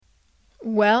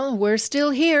Well, we're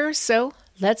still here, so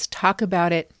let's talk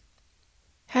about it.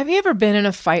 Have you ever been in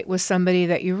a fight with somebody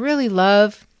that you really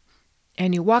love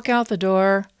and you walk out the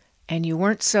door and you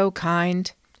weren't so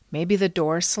kind? Maybe the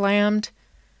door slammed.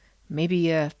 Maybe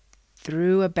you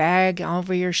threw a bag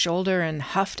over your shoulder and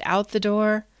huffed out the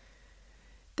door.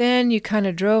 Then you kind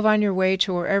of drove on your way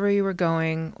to wherever you were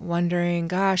going, wondering,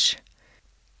 gosh,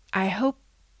 I hope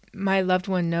my loved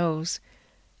one knows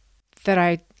that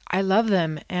I love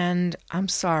them and I'm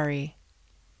sorry.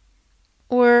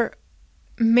 Or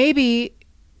maybe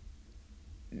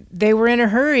they were in a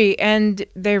hurry and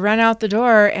they ran out the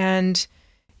door and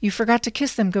you forgot to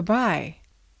kiss them goodbye.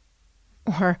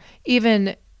 Or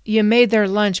even you made their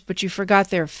lunch but you forgot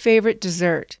their favorite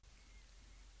dessert.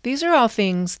 These are all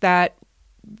things that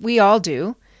we all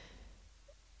do.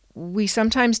 We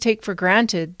sometimes take for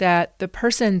granted that the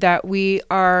person that we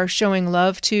are showing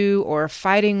love to or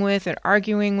fighting with or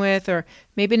arguing with or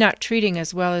maybe not treating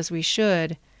as well as we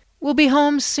should will be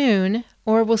home soon,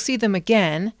 or we'll see them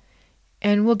again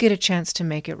and we'll get a chance to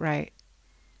make it right.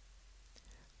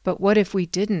 But what if we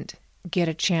didn't get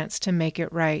a chance to make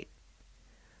it right?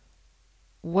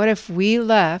 What if we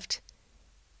left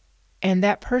and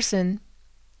that person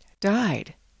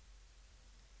died?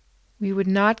 We would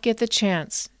not get the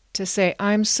chance to say,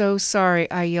 I'm so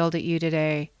sorry I yelled at you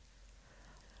today.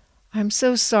 I'm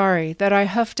so sorry that I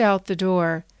huffed out the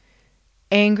door,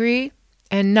 angry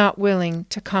and not willing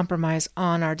to compromise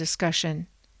on our discussion.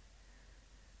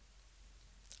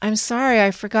 I'm sorry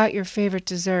I forgot your favorite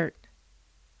dessert.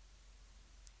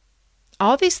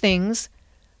 All these things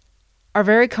are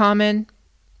very common.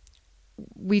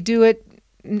 We do it,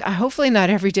 hopefully not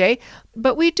every day,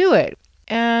 but we do it.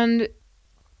 And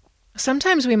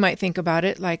sometimes we might think about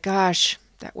it like, gosh,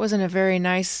 that wasn't a very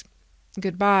nice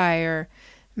goodbye, or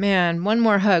man, one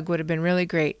more hug would have been really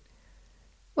great.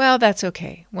 Well, that's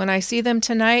okay. When I see them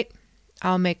tonight,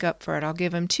 I'll make up for it. I'll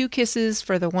give them 2 kisses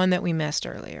for the one that we missed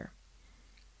earlier.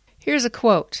 Here's a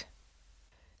quote.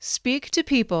 Speak to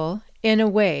people in a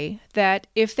way that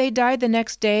if they died the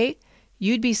next day,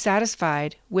 you'd be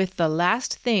satisfied with the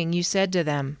last thing you said to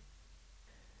them.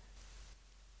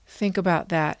 Think about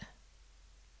that.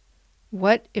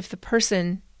 What if the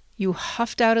person you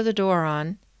huffed out of the door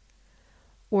on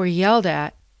or yelled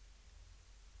at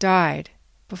died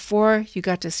before you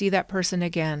got to see that person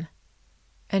again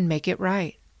and make it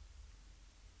right?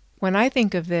 When I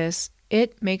think of this,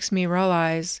 it makes me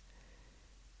realize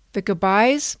the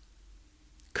goodbyes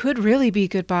could really be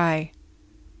goodbye.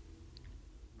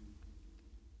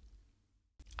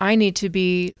 I need to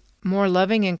be more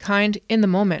loving and kind in the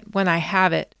moment when I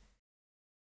have it.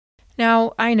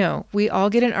 Now, I know we all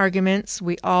get in arguments,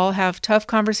 we all have tough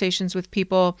conversations with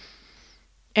people,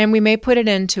 and we may put an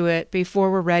end to it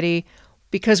before we're ready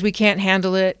because we can't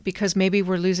handle it, because maybe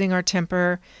we're losing our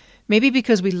temper, maybe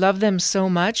because we love them so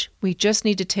much, we just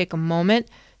need to take a moment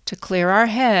to clear our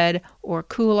head or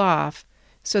cool off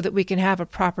so that we can have a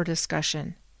proper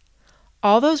discussion.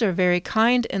 All those are very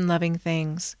kind and loving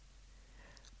things.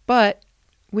 But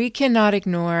we cannot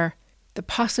ignore the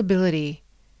possibility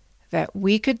that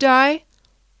we could die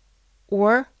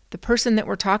or the person that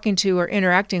we're talking to or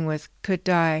interacting with could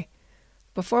die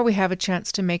before we have a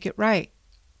chance to make it right.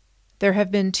 There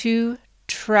have been 2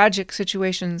 tragic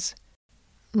situations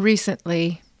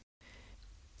recently.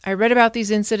 I read about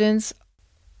these incidents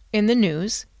in the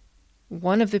news.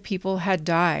 One of the people had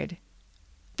died.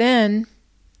 Then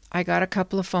I got a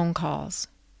couple of phone calls.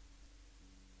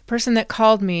 The person that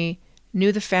called me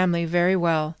knew the family very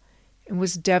well and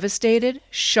was devastated,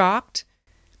 shocked,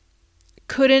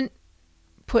 couldn't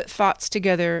put thoughts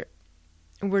together,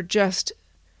 and were just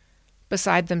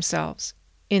beside themselves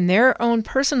in their own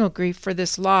personal grief for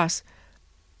this loss,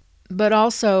 but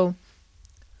also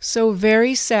so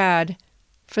very sad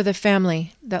for the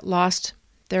family that lost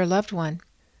their loved one.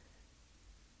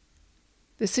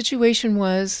 The situation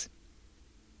was,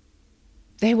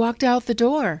 they walked out the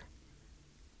door.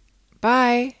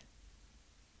 Bye.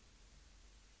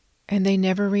 And they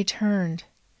never returned.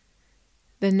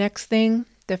 The next thing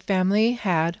the family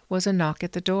had was a knock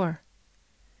at the door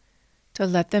to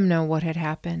let them know what had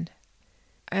happened.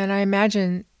 And I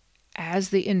imagine as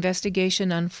the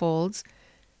investigation unfolds,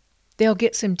 they'll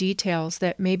get some details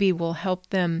that maybe will help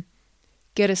them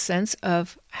get a sense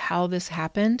of how this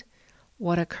happened,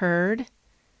 what occurred.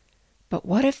 But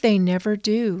what if they never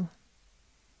do?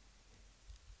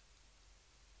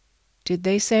 Did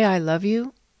they say, I love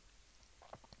you?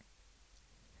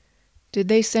 Did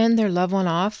they send their loved one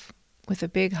off with a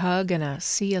big hug and a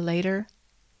see you later?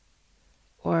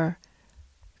 Or,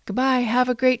 goodbye, have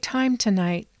a great time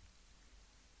tonight?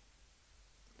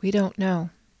 We don't know.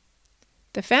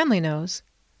 The family knows.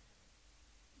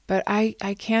 But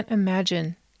I can't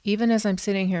imagine, even as I'm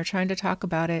sitting here trying to talk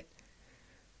about it,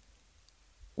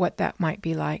 what that might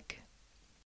be like.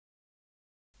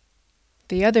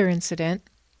 The other incident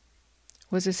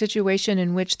was a situation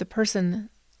in which the person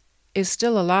is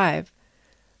still alive,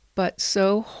 but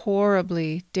so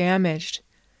horribly damaged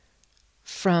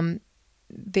from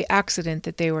the accident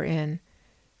that they were in.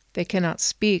 They cannot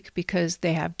speak because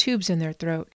they have tubes in their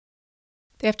throat.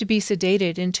 They have to be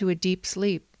sedated into a deep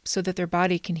sleep so that their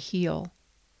body can heal.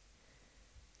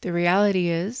 The reality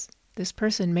is, this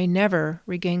person may never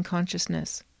regain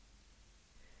consciousness.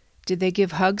 Did they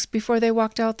give hugs before they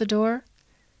walked out the door?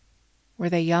 Were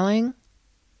they yelling?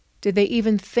 Did they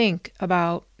even think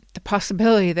about the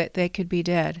possibility that they could be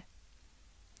dead?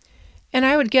 And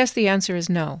I would guess the answer is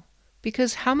no,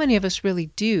 because how many of us really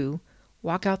do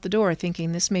walk out the door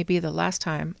thinking this may be the last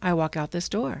time I walk out this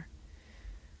door?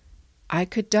 I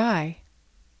could die.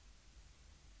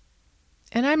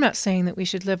 And I'm not saying that we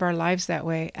should live our lives that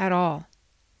way at all.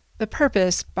 The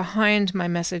purpose behind my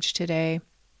message today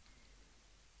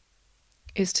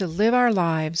is to live our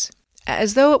lives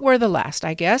as though it were the last,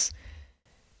 I guess,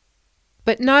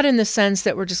 but not in the sense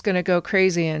that we're just going to go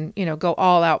crazy and, go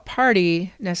all out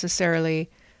party necessarily,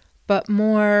 but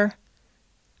more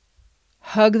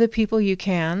hug the people you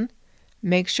can,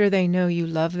 make sure they know you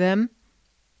love them,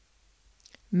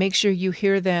 make sure you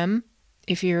hear them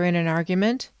if you're in an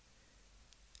argument.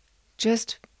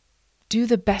 Just do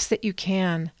the best that you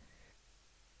can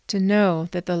to know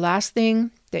that the last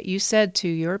thing that you said to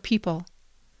your people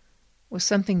was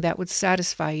something that would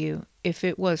satisfy you if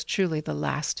it was truly the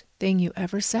last thing you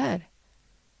ever said.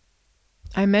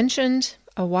 I mentioned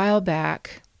a while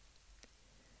back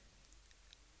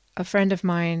a friend of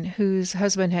mine whose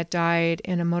husband had died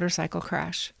in a motorcycle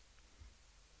crash.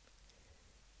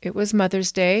 It was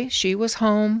Mother's Day. She was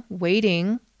home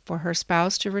waiting for her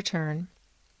spouse to return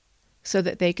so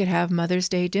that they could have Mother's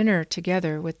Day dinner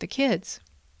together with the kids.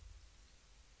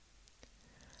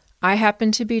 I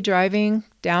happened to be driving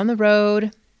down the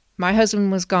road. My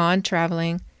husband was gone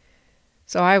traveling,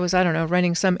 so I was,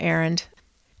 running some errand.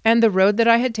 And the road that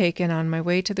I had taken on my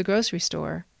way to the grocery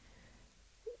store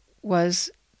was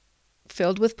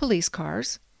filled with police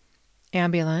cars,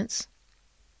 ambulance,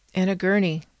 and a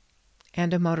gurney,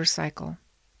 and a motorcycle.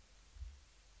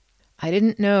 I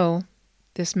didn't know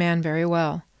this man very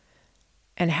well,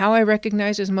 and how I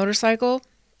recognized his motorcycle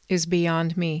is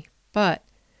beyond me, but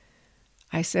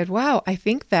I said, wow, I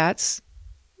think that's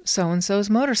so-and-so's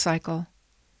motorcycle.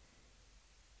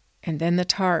 And then the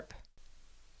tarp.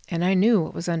 And I knew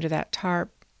what was under that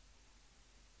tarp.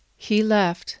 He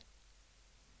left,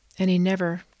 and he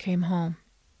never came home.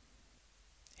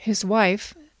 His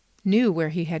wife knew where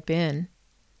he had been,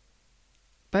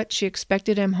 but she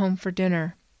expected him home for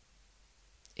dinner.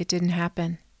 It didn't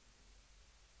happen.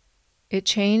 It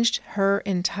changed her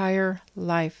entire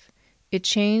life. It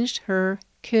changed her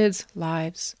kids'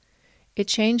 lives. It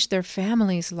changed their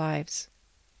families' lives.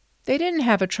 They didn't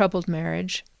have a troubled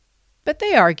marriage, but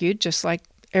they argued just like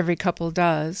every couple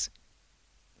does.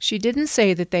 She didn't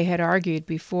say that they had argued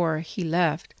before he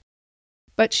left,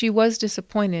 but she was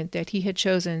disappointed that he had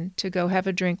chosen to go have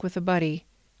a drink with a buddy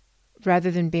rather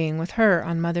than being with her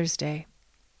on Mother's Day.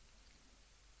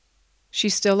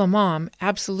 She's still a mom,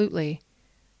 absolutely,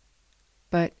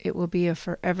 but it will be a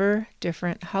forever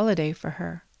different holiday for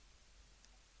her.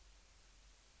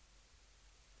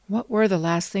 What were the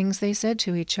last things they said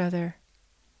to each other?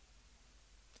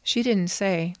 She didn't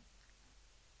say.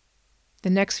 The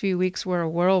next few weeks were a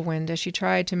whirlwind as she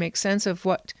tried to make sense of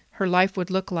what her life would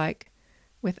look like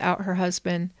without her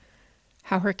husband,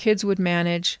 how her kids would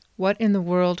manage, what in the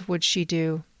world would she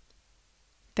do.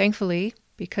 Thankfully,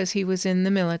 because he was in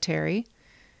the military,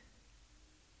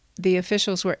 the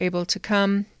officials were able to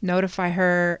come, notify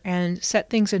her, and set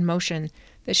things in motion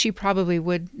that she probably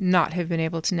would not have been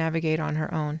able to navigate on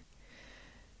her own.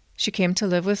 She came to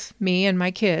live with me and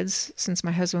my kids, since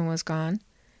my husband was gone,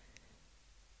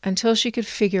 until she could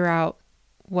figure out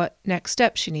what next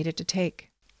steps she needed to take.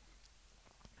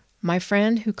 My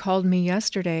friend who called me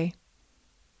yesterday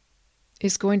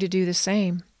is going to do the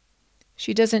same.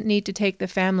 She doesn't need to take the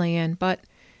family in, but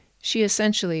she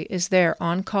essentially is there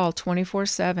on call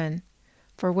 24/7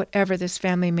 for whatever this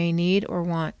family may need or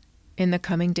want in the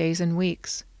coming days and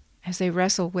weeks as they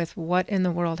wrestle with what in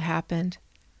the world happened.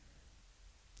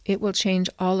 It will change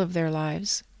all of their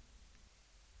lives.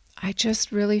 I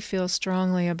just really feel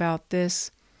strongly about this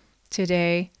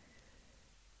today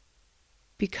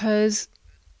because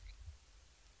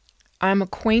I'm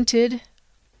acquainted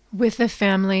with the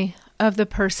family of the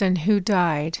person who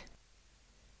died,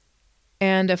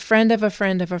 and a friend of a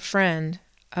friend of a friend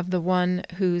of the one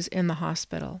who's in the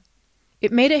hospital.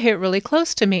 It made it hit really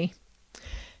close to me.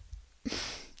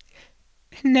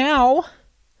 Now,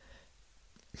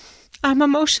 I'm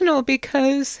emotional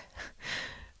because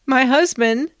my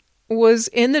husband was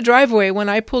in the driveway when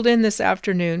I pulled in this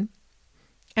afternoon,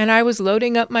 and I was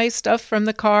loading up my stuff from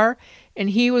the car, and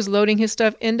he was loading his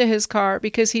stuff into his car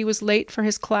because he was late for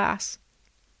his class.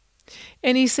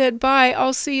 And he said, "Bye,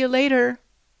 I'll see you later."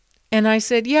 And I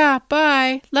said, "Yeah,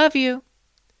 bye, love you."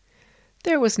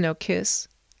 There was no kiss.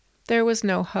 There was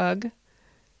no hug.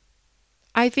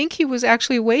 I think he was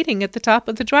actually waiting at the top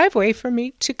of the driveway for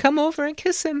me to come over and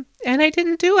kiss him, and I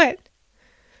didn't do it.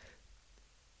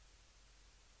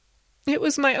 It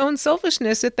was my own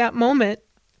selfishness at that moment.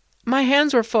 My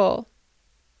hands were full.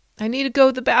 I need to go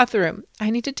to the bathroom.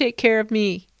 I need to take care of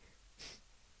me.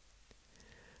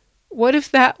 What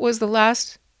if that was the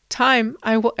last time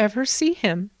I will ever see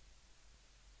him?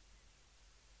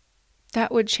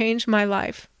 That would change my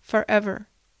life forever.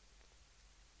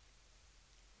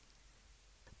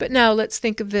 But now let's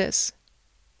think of this.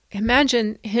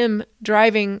 Imagine him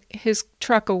driving his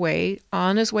truck away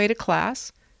on his way to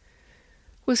class.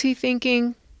 Was he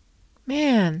thinking,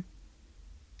 "Man,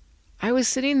 I was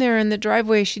sitting there in the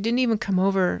driveway. She didn't even come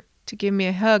over to give me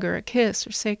a hug or a kiss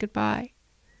or say goodbye.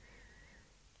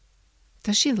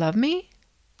 Does she love me?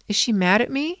 Is she mad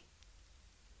at me?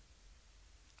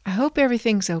 I hope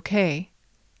everything's okay,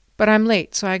 but I'm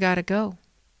late, so I gotta go."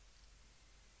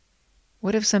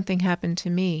 What if something happened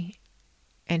to me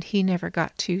and he never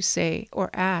got to say or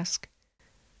ask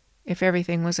if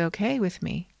everything was okay with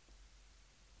me?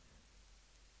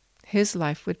 His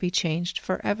life would be changed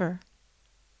forever.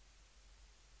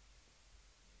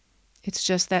 It's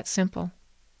just that simple.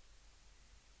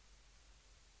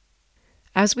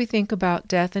 As we think about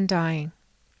death and dying,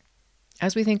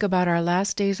 as we think about our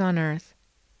last days on earth,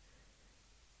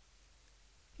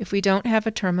 if we don't have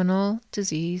a terminal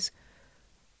disease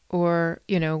or,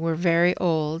 we're very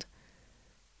old,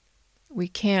 we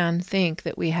can think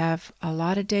that we have a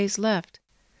lot of days left.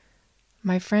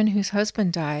 My friend whose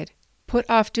husband died put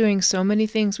off doing so many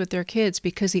things with their kids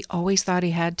because he always thought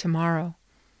he had tomorrow.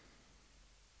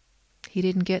 He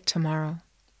didn't get tomorrow.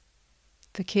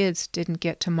 The kids didn't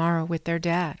get tomorrow with their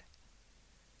dad.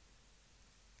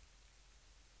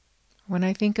 When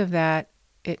I think of that,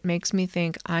 it makes me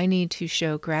think I need to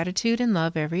show gratitude and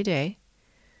love every day.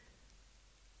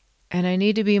 And I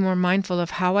need to be more mindful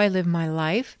of how I live my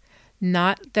life.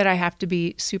 Not that I have to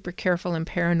be super careful and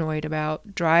paranoid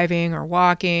about driving or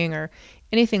walking or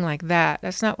anything like that.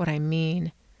 That's not what I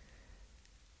mean.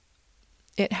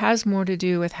 It has more to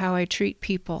do with how I treat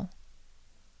people.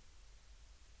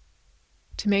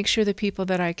 To make sure the people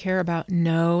that I care about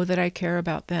know that I care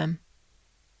about them.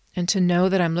 And to know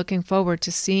that I'm looking forward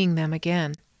to seeing them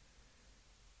again.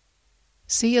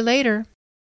 See you later.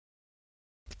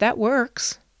 If that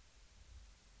works.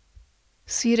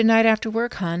 See you tonight after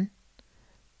work, hon.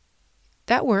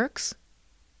 That works.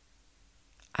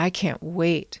 I can't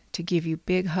wait to give you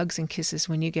big hugs and kisses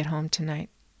when you get home tonight,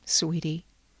 sweetie.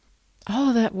 All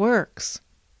of that works.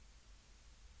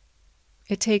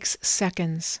 It takes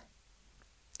seconds.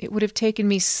 It would have taken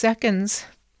me seconds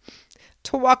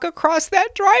to walk across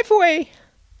that driveway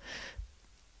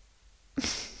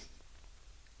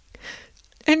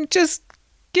and just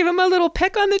give him a little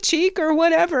peck on the cheek or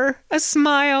whatever, a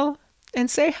smile, and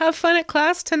say, "Have fun at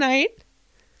class tonight."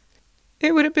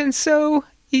 It would have been so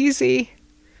easy,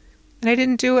 and I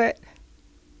didn't do it.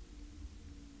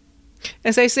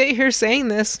 As I sit here saying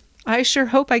this, I sure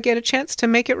hope I get a chance to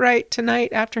make it right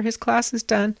tonight after his class is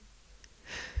done.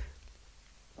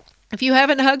 If you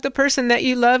haven't hugged the person that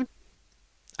you loved,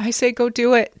 I say go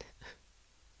do it.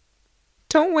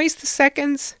 Don't waste the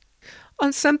seconds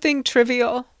on something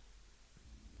trivial.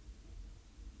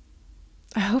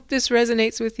 I hope this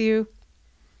resonates with you.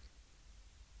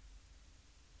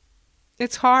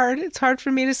 It's hard. It's hard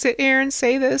for me to sit here and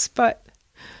say this, but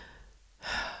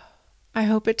I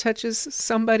hope it touches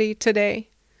somebody today.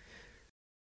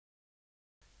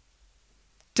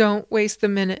 Don't waste the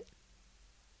minute.